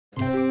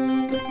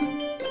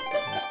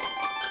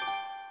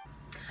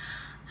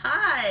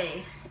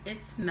Hi,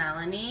 it's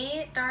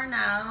Melanie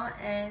Darnell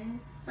and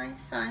my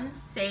son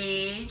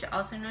Sage,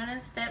 also known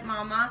as Fit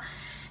Mama,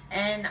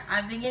 and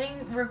I've been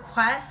getting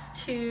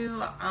requests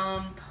to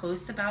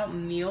post about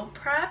meal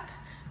prep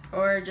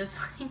or just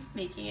like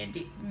making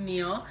a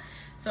meal.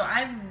 So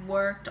I've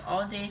worked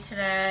all day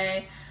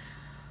today.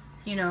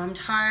 You know, I'm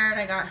tired.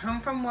 I got home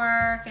from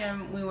work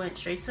and we went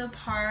straight to the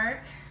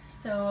park.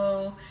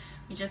 So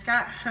we just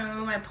got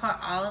home. I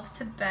put Olive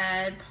to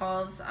bed.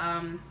 Paul's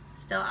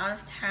still out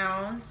of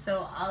town,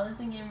 so Olive's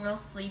been getting real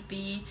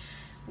sleepy.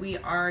 We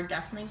are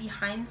definitely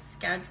behind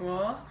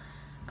schedule.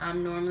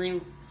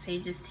 Normally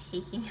Sage is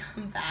taking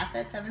him bath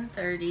at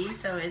 7:30,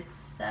 so it's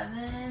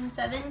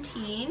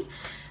 7:17.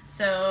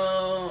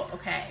 So,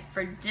 okay,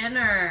 for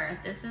dinner,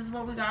 this is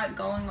what we got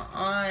going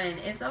on.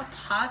 It's a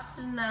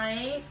pasta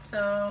night,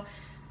 so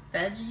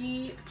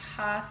veggie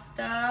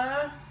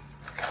pasta.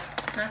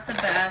 Not the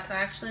best. I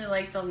actually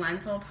like the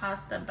lentil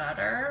pasta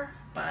better,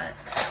 but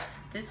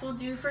this will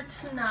do for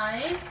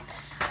tonight.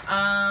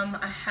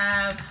 I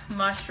have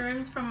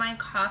mushrooms from my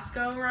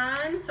Costco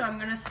run, so I'm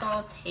gonna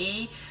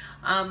saute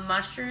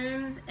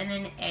mushrooms and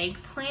an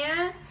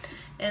eggplant.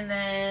 And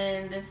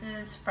then this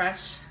is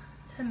fresh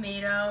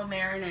tomato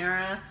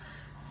marinara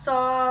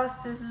sauce.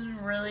 This is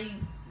really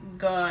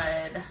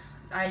good.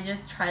 I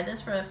just tried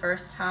this for the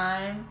first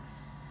time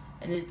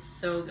and it's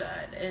so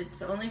good.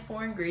 It's only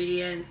 4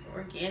 ingredients: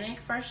 organic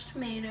fresh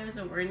tomatoes,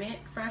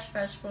 organic fresh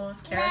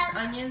vegetables, carrots,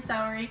 onions,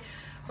 celery,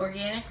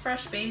 organic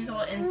fresh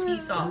basil, and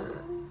sea salt.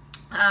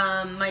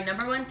 My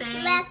number one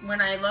thing when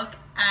I look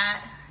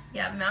at,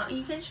 Mel,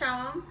 you can show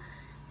them.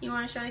 You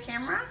want to show the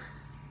camera?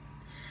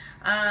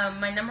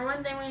 My number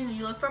one thing when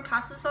you look for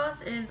pasta sauce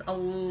is a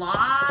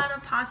lot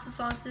of pasta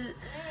sauces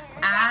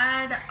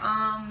add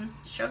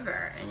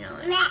sugar, and you're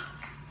like,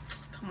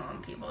 come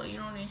on people, you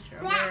don't need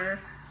sugar.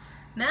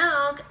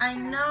 Milk, I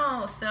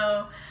know.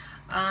 So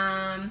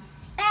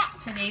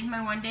today's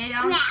my one day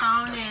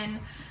downtown, and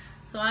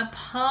so I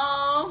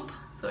pump.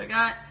 So I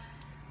got,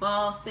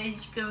 well,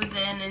 Sage goes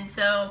in, and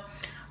so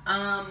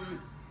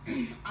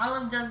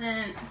Olive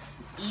doesn't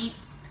eat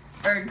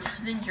or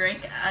doesn't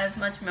drink as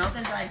much milk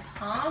as I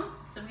pump.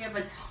 So we have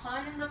a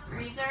ton in the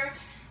freezer,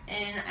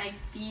 and I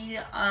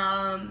feed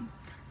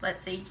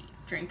let Sage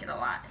drink it a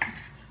lot.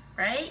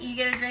 Right? You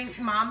get to drink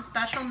Mom's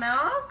special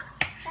milk?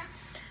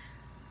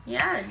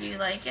 Yeah, do you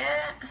like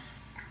it?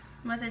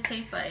 What's it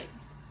taste like?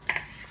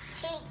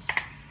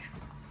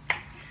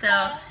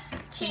 So,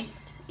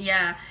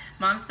 yeah,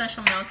 Mom's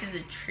special milk is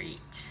a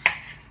treat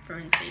for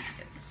when Sage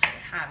gets to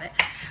have it.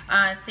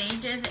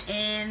 Sage is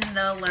in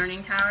the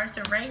learning tower.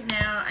 So right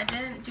now,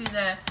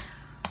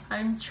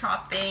 I'm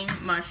chopping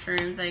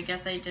mushrooms. I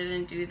guess I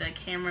didn't do the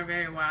camera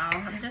very well.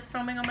 I'm just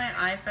filming on my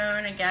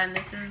iPhone. Again,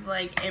 this is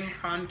like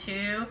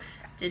impromptu.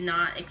 Did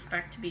not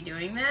expect to be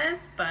doing this,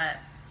 but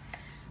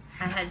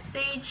I had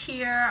Sage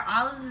here.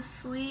 Olive's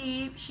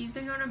asleep. She's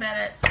been going to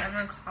bed at 7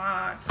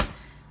 o'clock.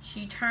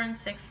 She turned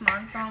 6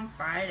 months on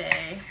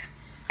Friday,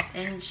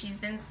 and she's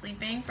been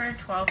sleeping for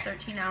 12,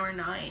 13-hour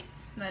nights.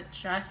 That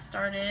just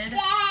started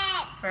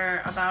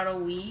for about a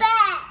week.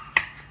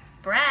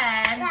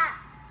 Bread.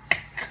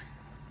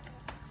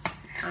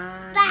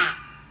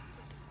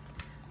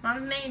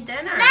 Mom made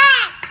dinner.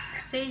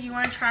 Sage, you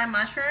want to try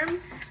mushroom?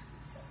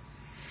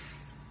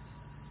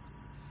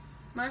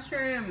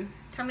 Mushroom.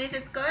 Tell me if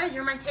it's good.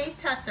 You're my taste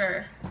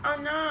tester. Oh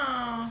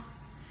no.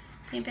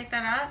 Can you pick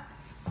that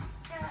up?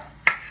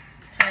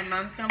 Okay,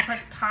 Mom's gonna put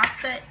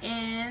pasta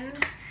in,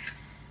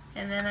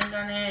 and then I'm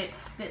gonna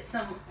get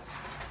some.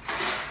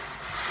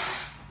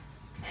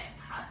 Okay,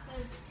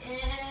 pasta's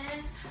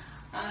in.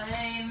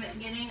 I'm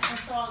getting a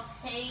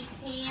saute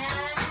pan.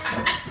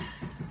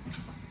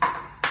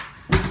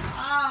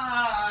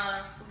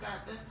 We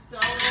got this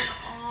going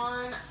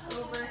on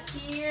over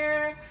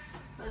here.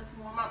 Let's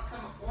warm up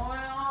some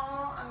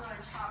oil. I'm going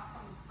to chop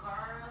some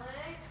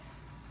garlic.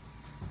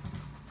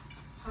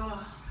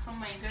 Oh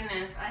my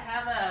goodness. I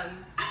have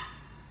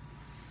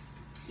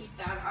keep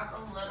that up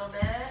a little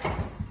bit.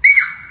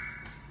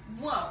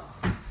 Whoa.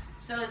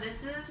 So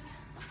this is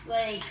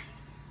like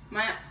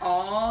my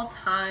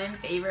all-time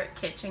favorite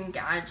kitchen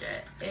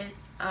gadget. It's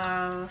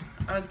a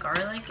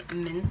garlic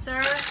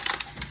mincer,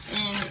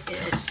 and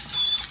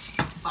it's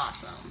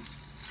awesome.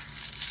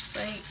 It's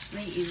like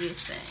the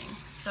easiest thing.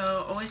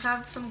 So always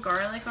have some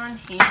garlic on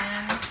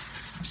hand.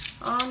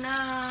 Oh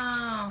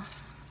no.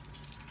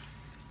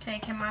 Okay,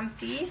 can Mom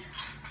see?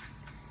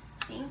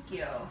 Thank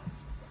you.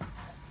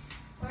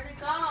 Where'd it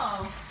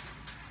go?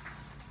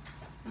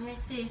 Let me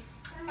see.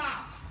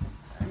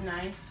 A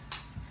knife.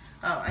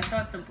 Oh, I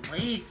thought the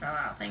blade fell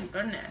out. Thank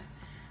goodness.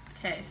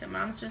 Okay, so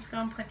Mom's just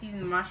gonna put these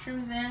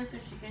mushrooms in so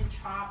she can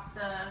chop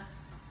the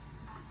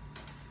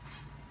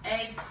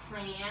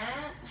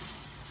eggplant.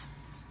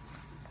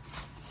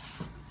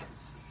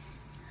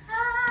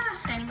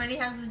 Anybody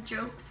has a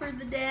joke for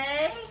the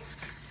day?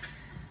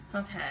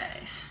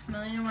 Okay,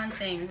 1,000,001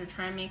 things. We're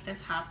trying to make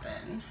this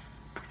happen.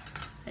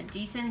 A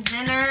decent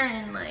dinner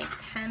in like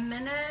 10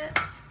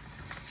 minutes.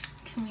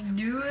 Can we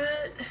do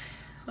it?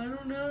 I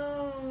don't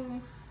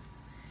know.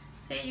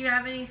 Say, do you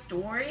have any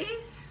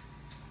stories?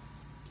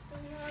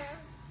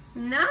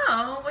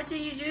 No, what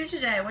did you do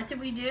today? What did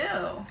we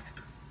do?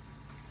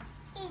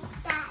 Eat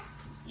that.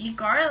 Eat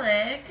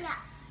garlic? Yeah.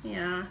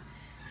 Yeah.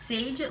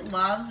 Sage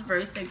loves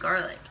roasted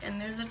garlic, and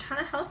there's a ton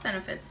of health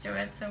benefits to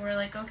it, so we're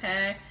like,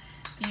 okay,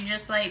 you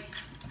just like,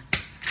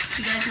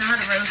 you guys know how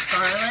to roast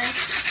garlic?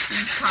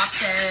 You chop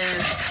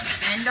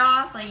the end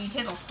off, like you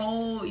take a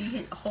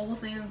whole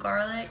thing of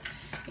garlic,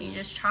 and you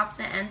just chop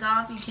the ends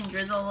off. You can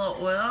drizzle a little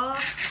oil,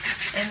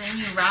 and then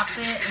you wrap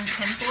it in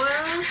tinfoil,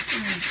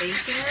 and you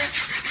bake it.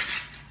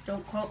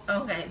 Don't quote,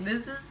 okay,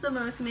 this is the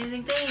most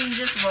amazing thing. You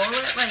just roll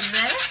it like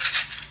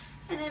this,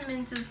 and it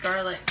minces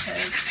garlic,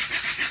 because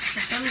for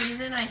some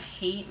reason I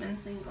hate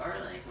mincing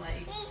garlic.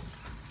 Like,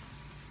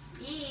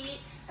 eat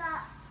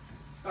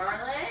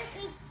garlic?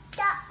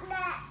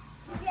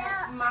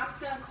 Okay, Mom's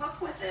gonna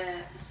cook with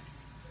it.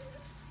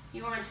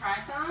 You wanna try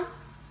some?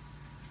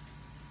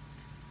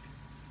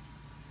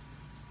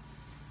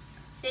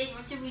 Sage,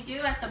 what did we do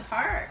at the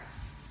park?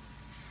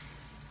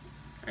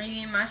 Are you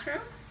eating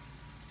mushroom?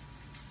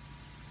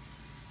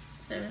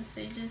 So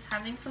Sage is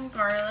having some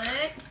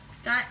garlic.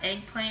 Got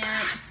eggplant.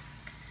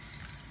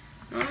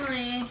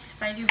 Normally,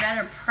 if I do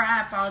better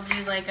prep, I'll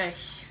do like a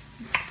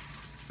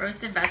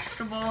roasted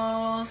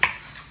vegetables.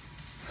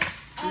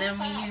 And then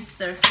we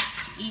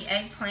eat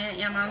eggplant.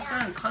 Yeah, Mom's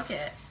gonna cook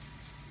it.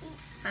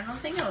 I don't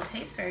think it'll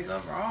taste very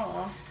good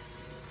raw.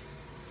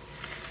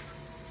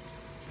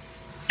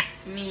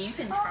 I mean, you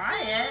can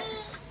try it.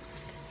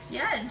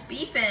 Yeah, it's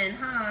beeping,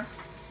 huh?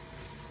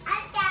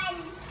 I'm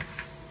done.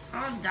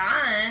 All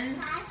done.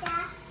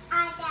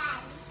 I'm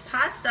done.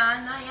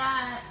 Pasta, not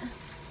yet.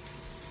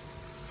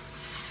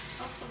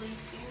 Hopefully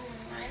soon,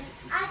 right?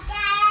 I'm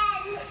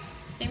done.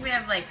 I think we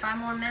have like 5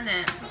 more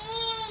minutes.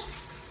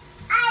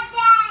 I'm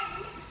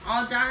done.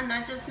 All done?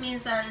 That just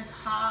means that it's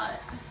hot.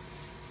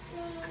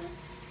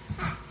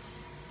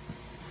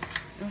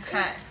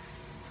 Okay.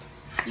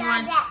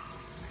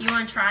 You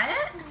want to try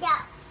it?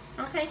 Yeah.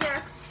 Okay,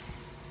 here.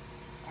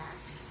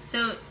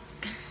 So,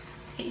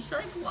 Sage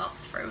like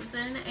loves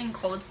frozen and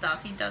cold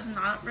stuff. He does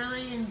not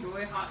really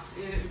enjoy hot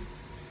food.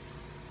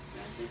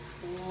 That's just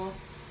cool.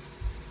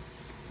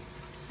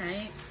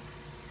 Right?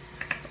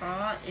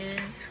 Raw is...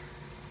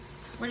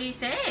 What do you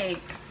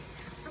think?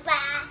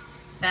 Bye.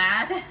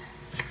 Bad?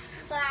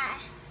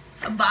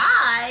 Bye.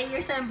 Bye?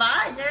 You're saying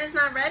bye? Dinner's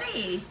not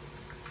ready.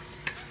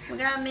 We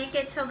gotta make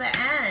it till the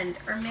end.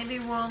 Or maybe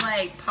we'll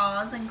like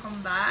pause and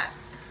come back.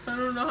 I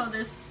don't know how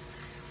this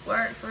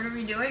works. What are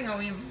we doing? Are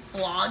we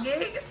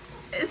vlogging?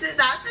 Is it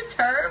not the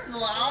term?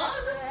 Vlog?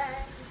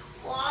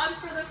 Vlog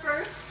for the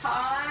first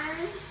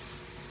time?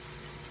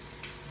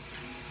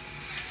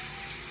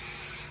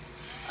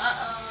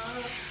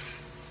 Uh-oh.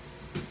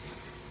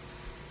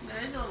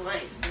 There's a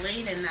like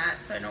blade in that,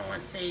 so I don't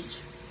want Sage.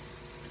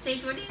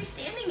 Sage, what are you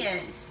standing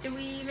in? Did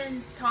we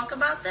even talk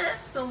about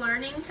this? The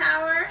learning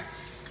tower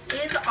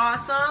is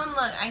awesome.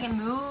 Look, I can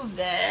move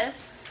this.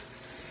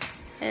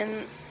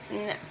 And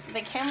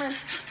the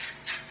camera's...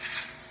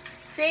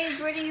 Sage,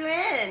 what are you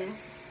in?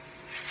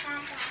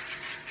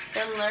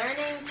 The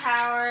learning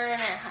tower,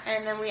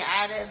 and then we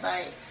added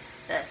like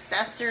the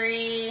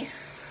accessory.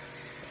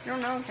 I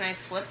don't know, can I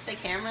flip the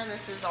camera?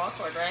 This is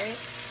awkward, right?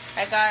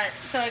 I got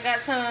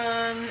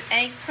some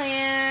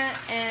eggplant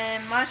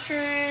and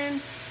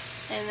mushroom,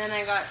 and then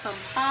I got some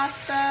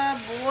pasta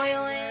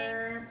boiling.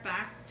 We're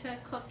back to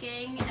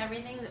cooking.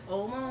 Everything's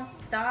almost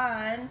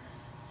done.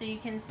 So you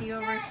can see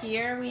over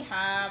here we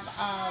have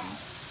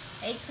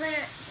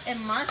eggplant and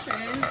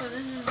mushrooms. So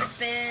this has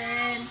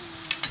been,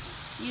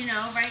 you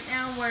know, right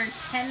now we're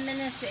 10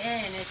 minutes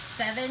in. It's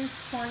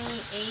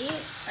 7:28.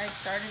 I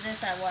started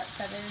this at what,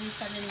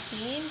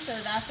 7:17? So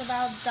that's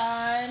about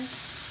done.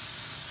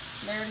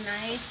 They're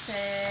nice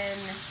and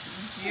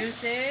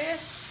juicy.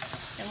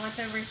 And what's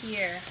over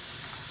here?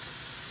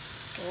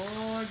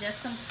 Oh,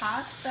 just some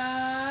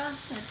pasta.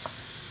 It's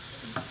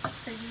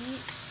pretty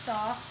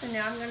soft. So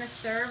now I'm gonna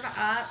serve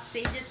up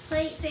Sage's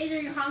plate. Sage,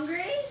 are you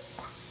hungry?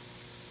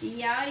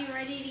 Yeah, you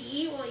ready to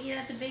eat? We'll eat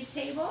at the big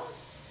table.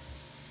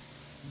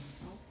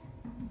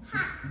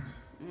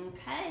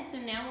 Okay, so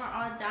now we're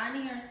all done.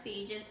 Here's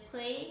Sage's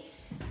plate.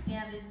 We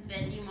have his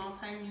veggie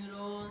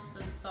multi-noodles,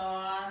 the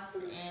sauce,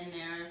 and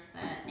there's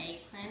the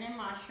eggplant and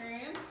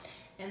mushroom.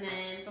 And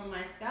then for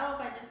myself,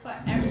 I just put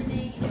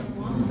everything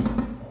in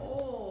one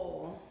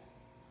bowl.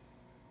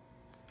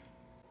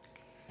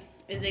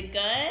 Is it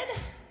good?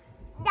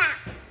 Yeah.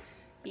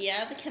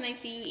 Yeah, can I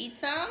see you eat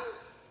some?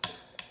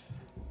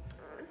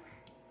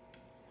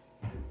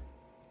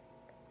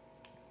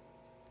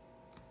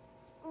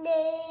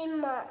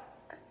 Rainbow?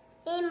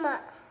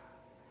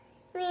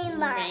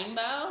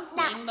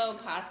 Yeah. Rainbow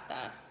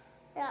pasta.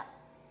 Yeah.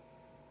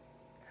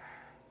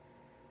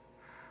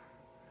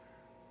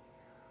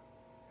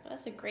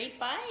 That's a great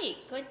bite.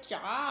 Good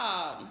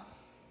job.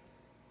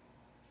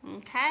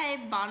 Okay,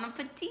 bon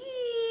appetit.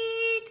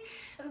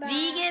 Bye.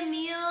 Vegan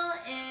meal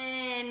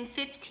in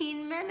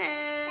 15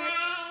 minutes.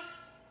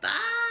 Bye.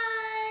 Bye.